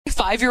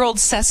5-year-old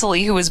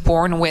Cecily, who was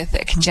born with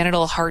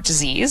congenital heart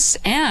disease,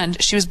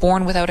 and she was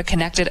born without a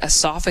connected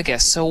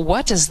esophagus. So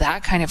what does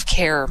that kind of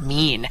care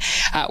mean?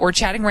 We're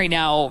chatting right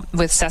now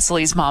with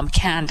Cecily's mom,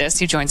 Candace,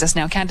 who joins us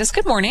now. Candace,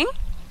 good morning.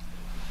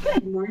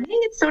 Good morning.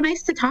 It's so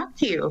nice to talk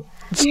to you.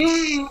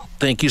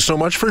 Thank you so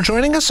much for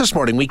joining us this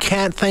morning. We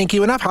can't thank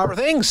you enough. How are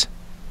things?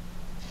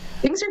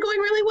 Things are going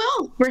really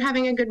well. We're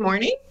having a good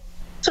morning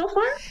so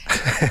far.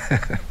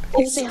 Can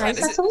you say hi,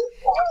 Cecily?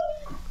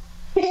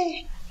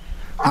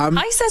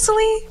 Hi,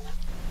 Cecily.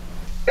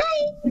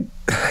 Hi.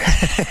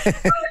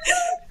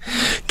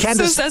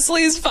 Candace, So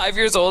Cecily is 5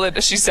 years old,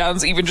 and she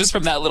sounds, even just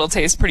from that little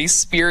taste, pretty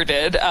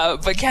spirited.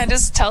 But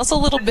Candace, tell us a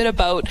little bit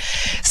about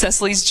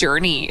Cecily's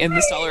journey in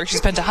the Stollery. She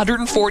spent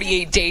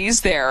 148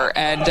 days there,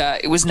 and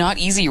it was not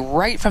easy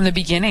right from the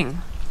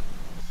beginning.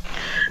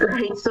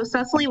 Right. So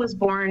Cecily was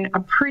born a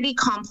pretty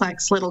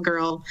complex little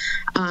girl.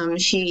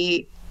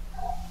 She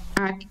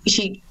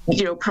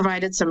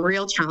provided some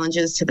real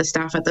challenges to the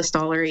staff at the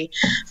Stollery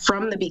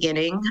from the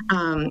beginning.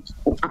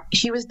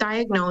 She was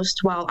diagnosed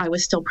while I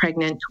was still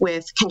pregnant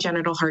with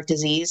congenital heart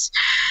disease.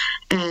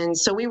 And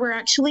so we were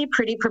actually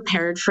pretty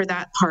prepared for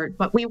that part,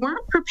 but we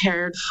weren't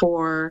prepared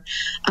for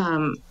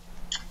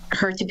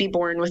her to be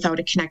born without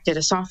a connected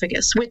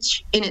esophagus,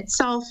 which in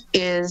itself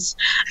is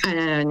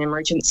an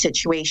emergent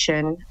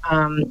situation.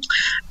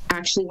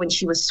 Actually, when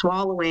she was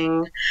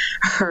swallowing,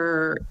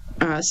 her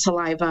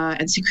saliva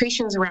and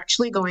secretions were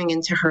actually going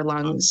into her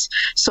lungs.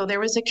 So there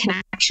was a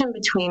connection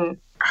between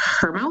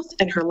her mouth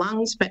and her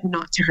lungs, but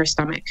not to her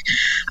stomach,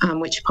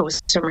 which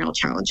posed some real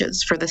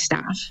challenges for the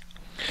staff.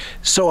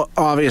 so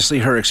obviously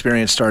her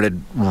experience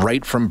started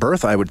right from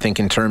birth, I would think,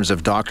 in terms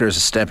of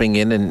doctors stepping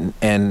in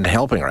and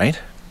helping, right?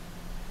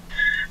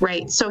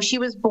 Right. So she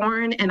was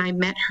born, and I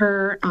met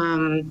her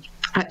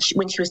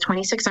when she was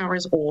 26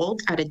 hours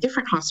old at a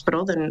different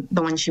hospital than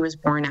the one she was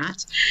born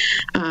at.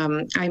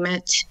 I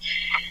met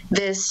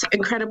this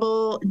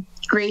incredible,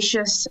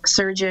 gracious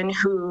surgeon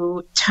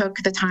who took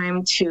the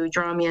time to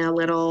draw me a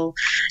little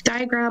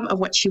diagram of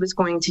what she was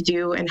going to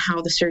do and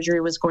how the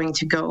surgery was going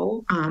to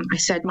go. I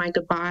said my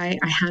goodbye.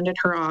 I handed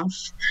her off,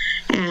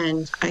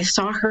 and I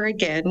saw her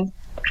again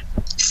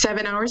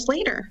 7 hours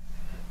later.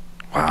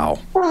 Wow.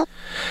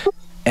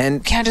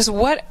 And Candace,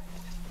 what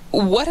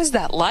is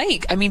that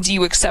like? I mean, do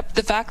you accept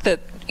the fact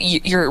that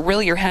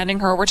you're handing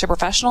her over to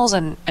professionals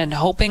and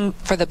hoping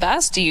for the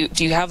best? Do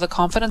you have the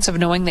confidence of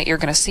knowing that you're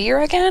going to see her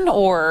again,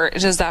 or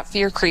does that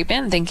fear creep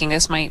in, thinking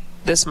this might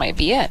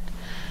be it?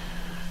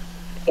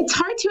 It's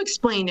hard to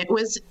explain. It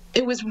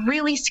was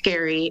really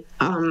scary.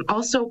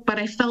 But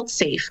I felt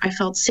safe. I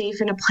felt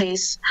safe in a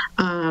place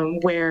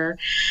where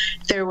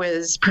there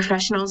was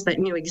professionals that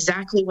knew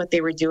exactly what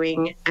they were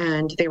doing,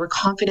 and they were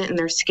confident in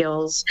their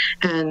skills.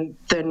 And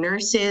the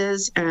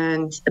nurses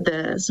and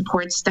the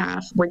support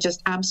staff were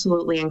just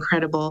absolutely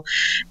incredible.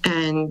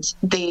 And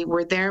they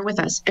were there with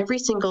us every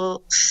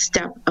single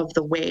step of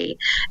the way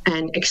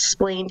and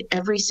explained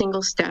every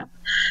single step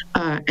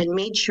and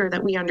made sure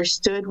that we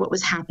understood what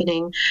was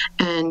happening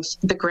and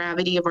the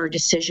gravity of our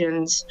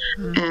decisions,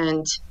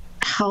 and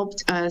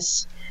helped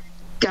us,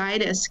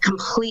 guide us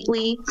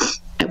completely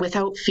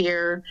without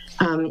fear,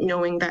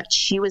 knowing that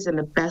she was in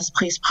the best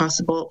place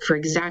possible for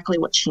exactly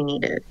what she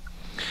needed.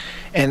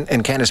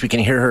 And Candace, we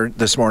can hear her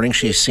this morning.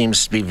 She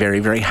seems to be very,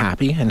 very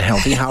happy and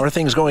healthy. How are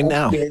things going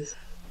now?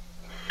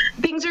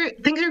 Things are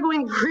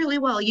going really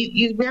well.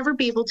 You'd never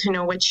be able to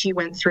know what she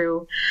went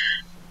through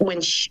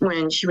when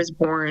she was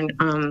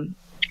born.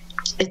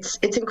 It's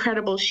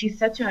incredible. She's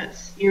such a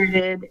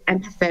spirited,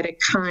 empathetic,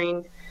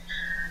 kind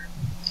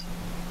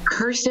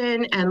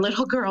person and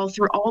little girl.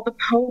 Through all the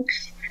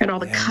pokes and all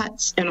the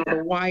cuts and all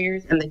the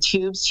wires and the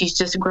tubes, she's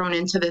just grown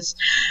into this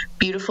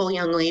beautiful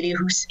young lady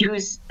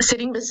who's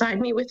sitting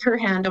beside me with her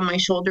hand on my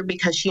shoulder,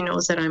 because she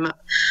knows that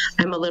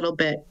I'm a little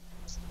bit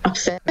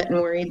upset and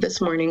worried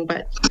this morning,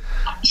 but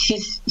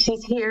she's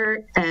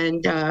here,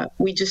 and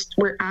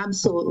we're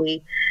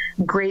absolutely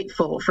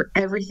grateful for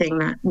everything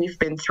that we've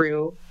been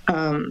through,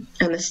 and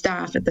the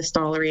staff at the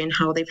Stollery and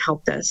how they've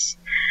helped us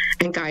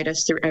and guide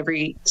us through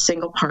every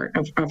single part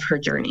of her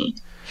journey.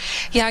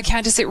 Yeah,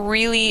 Candace,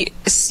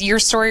 your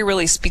story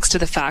really speaks to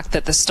the fact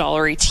that the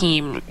Stollery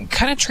team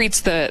kind of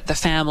treats the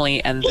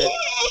family and the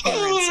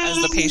parents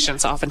as the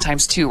patients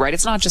oftentimes too, right?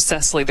 It's not just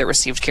Cecily that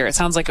received care. It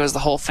sounds like it was the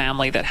whole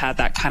family that had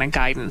that kind of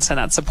guidance and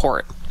that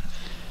support.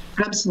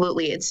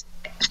 Absolutely. It's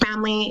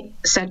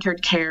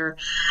family-centered care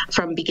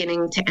from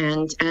beginning to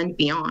end and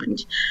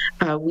beyond.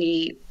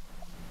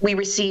 We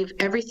receive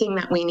everything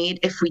that we need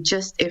if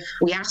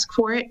we ask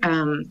for it.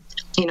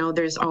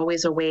 There's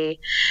always a way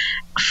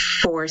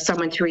for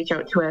someone to reach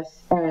out to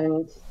us,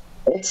 and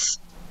it's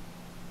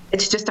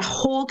just a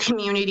whole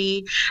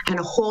community and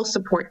a whole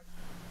support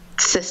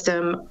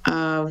system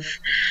of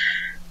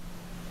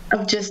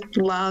just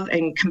love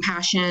and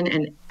compassion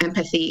and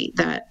empathy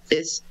that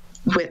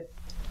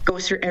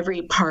goes through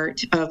every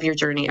part of your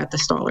journey at the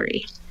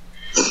Stollery.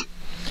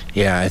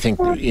 Yeah, I think,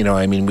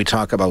 we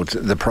talk about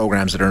the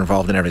programs that are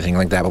involved in everything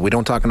like that, but we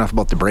don't talk enough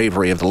about the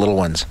bravery of the little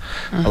ones,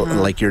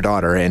 like your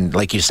daughter. And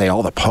like you say,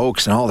 all the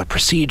pokes and all the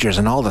procedures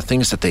and all the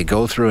things that they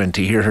go through, and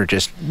to hear her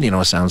just,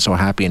 sound so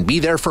happy and be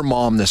there for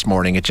Mom this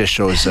morning, it just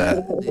shows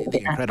the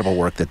incredible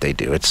work that they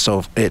do. It's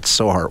so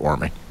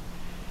heartwarming.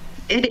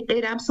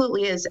 It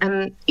absolutely is.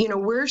 And,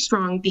 we're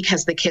strong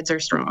because the kids are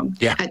strong.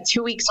 Yeah. At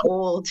 2 weeks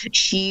old,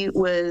 she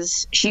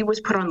was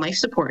put on life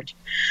support.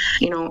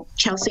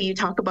 Chelsea, you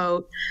talk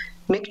about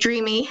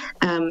McDreamy.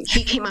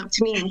 He came up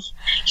to me.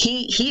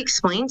 He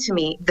explained to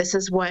me, this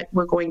is what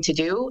we're going to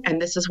do,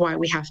 and this is why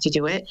we have to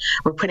do it.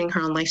 We're putting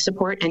her on life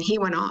support. And he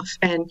went off,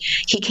 and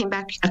he came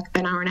back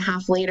an hour and a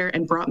half later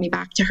and brought me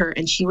back to her,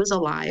 and she was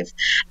alive.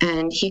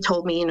 And he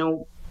told me,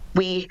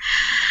 we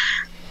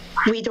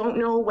don't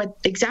know what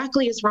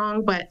exactly is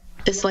wrong, but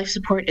this life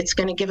support, it's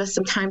going to give us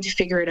some time to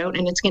figure it out,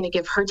 and it's going to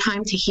give her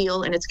time to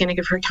heal, and it's going to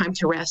give her time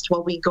to rest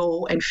while we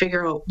go and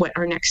figure out what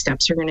our next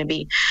steps are going to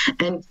be.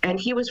 And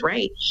he was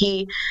right.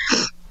 He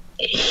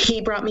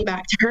brought me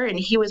back to her, and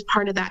he was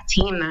part of that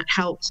team that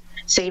helped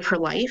save her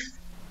life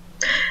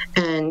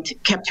and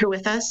kept her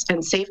with us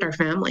and saved our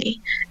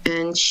family.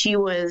 And she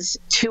was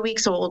 2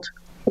 weeks old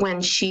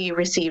when she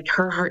received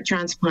her heart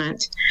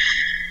transplant.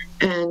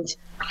 And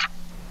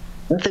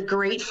the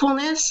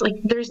gratefulness,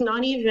 there's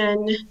not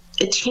even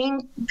a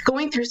change.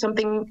 Going through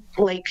something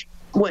like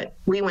what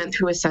we went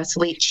through with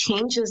Cecily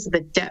changes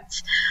the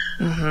depth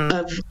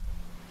of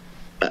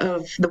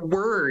the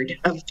word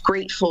of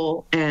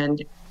grateful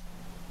and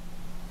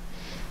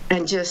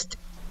just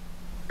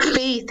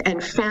faith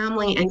and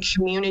family and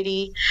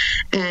community.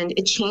 And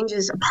it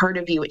changes a part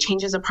of you. It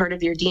changes a part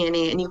of your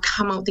DNA, and you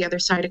come out the other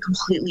side a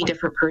completely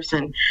different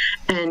person.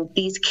 And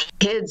these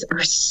kids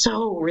are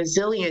so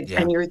resilient,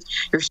 and you're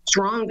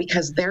strong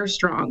because they're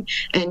strong,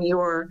 and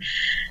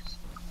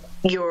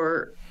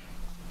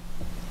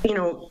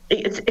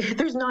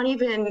there's not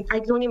even, I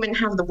don't even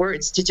have the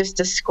words to just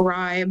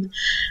describe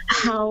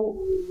how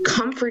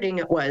comforting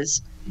it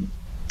was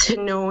to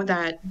know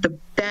that the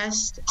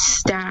best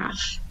staff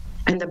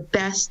and the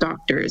best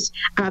doctors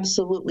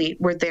absolutely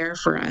were there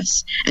for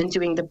us and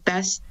doing the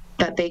best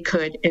that they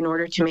could in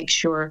order to make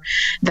sure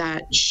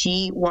that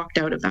she walked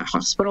out of that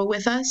hospital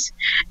with us.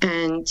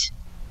 And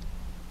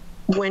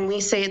when we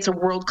say it's a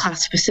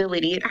world-class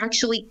facility, it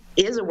actually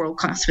is a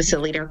world-class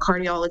facility. Our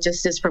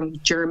cardiologist is from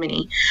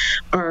Germany.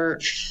 Our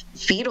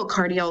fetal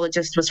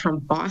cardiologist was from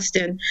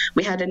Boston.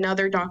 We had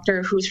another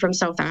doctor who's from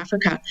South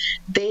Africa.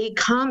 They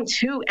come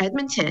to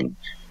Edmonton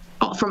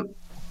from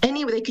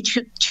anywhere. They could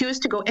choose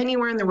to go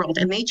anywhere in the world,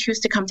 and they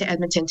choose to come to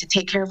Edmonton to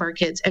take care of our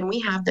kids. And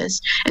we have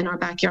this in our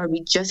backyard.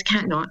 We just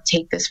cannot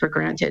take this for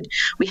granted.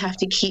 We have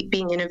to keep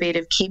being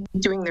innovative, keep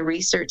doing the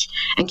research,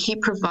 and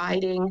keep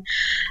providing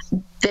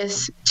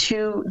this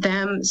to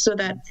them so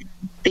that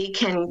they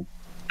can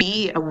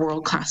be a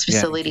world-class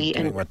facility.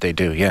 And what they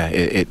do. Yeah,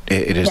 it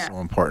is so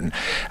important.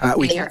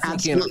 We can't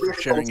thank you enough for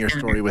sharing your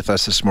story with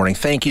us this morning.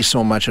 Thank you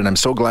so much, and I'm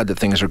so glad that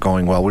things are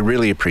going well. We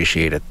really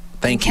appreciate it.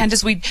 Thank you.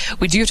 Candace, we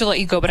do have to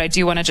let you go, but I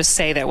do want to just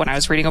say that when I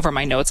was reading over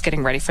my notes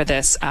getting ready for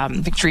this,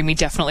 McDreamy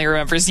definitely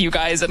remembers you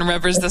guys and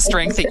remembers the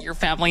strength that your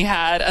family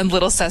had and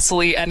little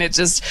Cecily, and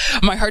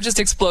my heart just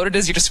exploded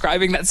as you're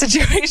describing that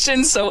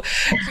situation. So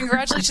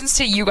congratulations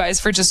to you guys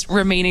for just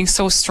remaining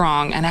so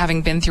strong and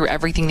having been through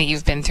everything that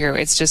you've been through.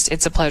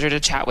 It's a pleasure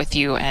to chat with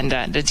you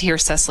and to hear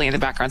Cecily in the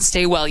background.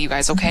 Stay well, you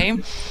guys, okay?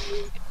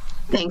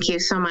 Thank you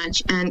so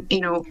much. And,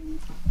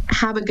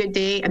 have a good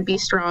day and be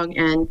strong.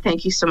 And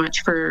thank you so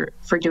much for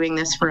doing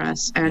this for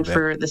us and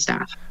for the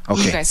staff.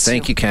 Okay.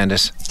 Thank you,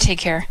 Candace. Take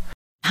care.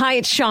 Hi,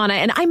 it's Shauna,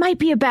 and I might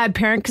be a bad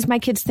parent because my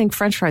kids think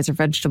French fries are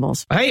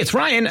vegetables. Hey, it's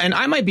Ryan, and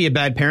I might be a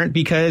bad parent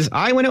because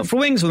I went out for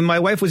wings when my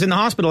wife was in the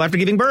hospital after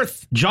giving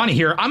birth. Johnny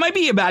here. I might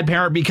be a bad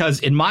parent because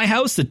in my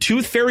house, the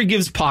tooth fairy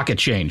gives pocket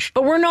change.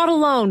 But we're not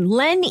alone.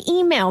 Len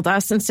emailed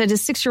us and said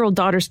his 6-year-old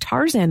daughter's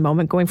Tarzan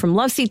moment going from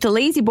love seat to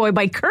lazy boy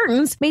by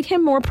curtains made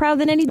him more proud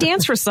than any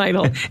dance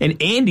recital. And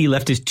Andy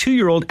left his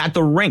 2-year-old at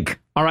the rink.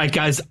 All right,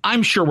 guys,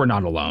 I'm sure we're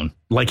not alone.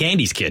 Like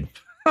Andy's kid.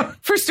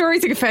 For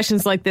stories and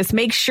confessions like this,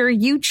 make sure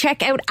you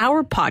check out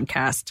our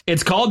podcast.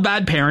 It's called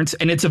Bad Parents,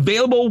 and it's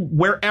available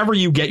wherever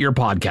you get your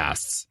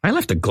podcasts. I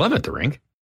left a glove at the rink.